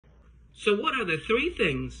So what are the 3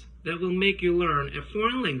 things that will make you learn a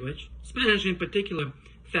foreign language, Spanish in particular,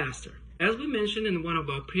 faster? As we mentioned in one of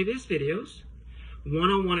our previous videos,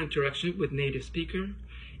 one-on-one interaction with native speaker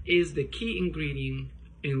is the key ingredient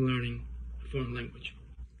in learning foreign language.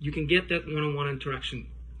 You can get that one-on-one interaction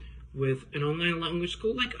with an online language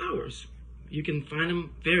school like ours. You can find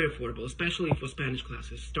them very affordable, especially for Spanish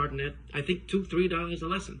classes, starting at, I think, $2–3 a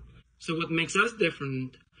lesson. So what makes us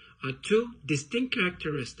different are 2 distinct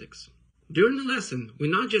characteristics. During the lesson,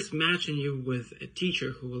 we're not just matching you with a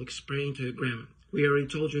teacher who will explain to you grammar. We already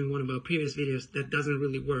told you in one of our previous videos that doesn't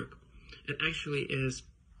really work. It actually is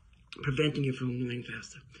preventing you from learning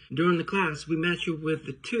faster. During the class, we match you with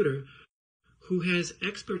the tutor who has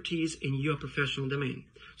expertise in your professional domain.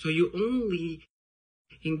 So you only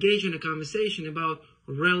engage in a conversation about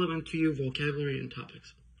relevant to you vocabulary and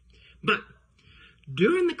topics. But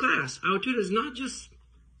during the class, our tutor is not just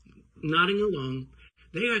nodding along.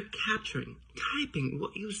 They are capturing, typing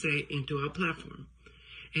what you say into our platform.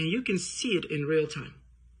 And you can see it in real time.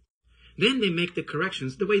 Then they make the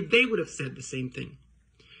corrections the way they would have said the same thing.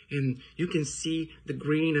 And you can see the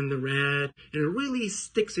green and the red, and it really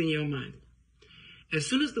sticks in your mind. As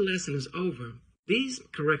soon as the lesson is over, these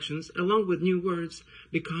corrections, along with new words,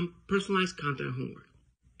 become personalized content homework.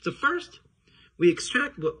 So first, we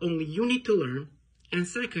extract what only you need to learn, and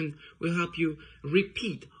second, we'll help you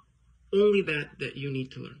repeat only that you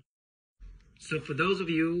need to learn. So for those of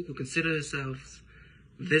you who consider yourselves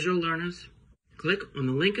visual learners, click on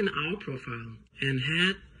the link in our profile and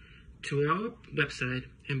head to our website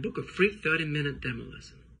and book a free 30-minute demo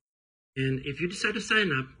lesson. And if you decide to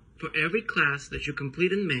sign up, for every class that you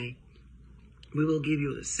complete in May, we will give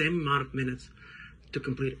you the same amount of minutes to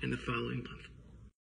complete in the following month.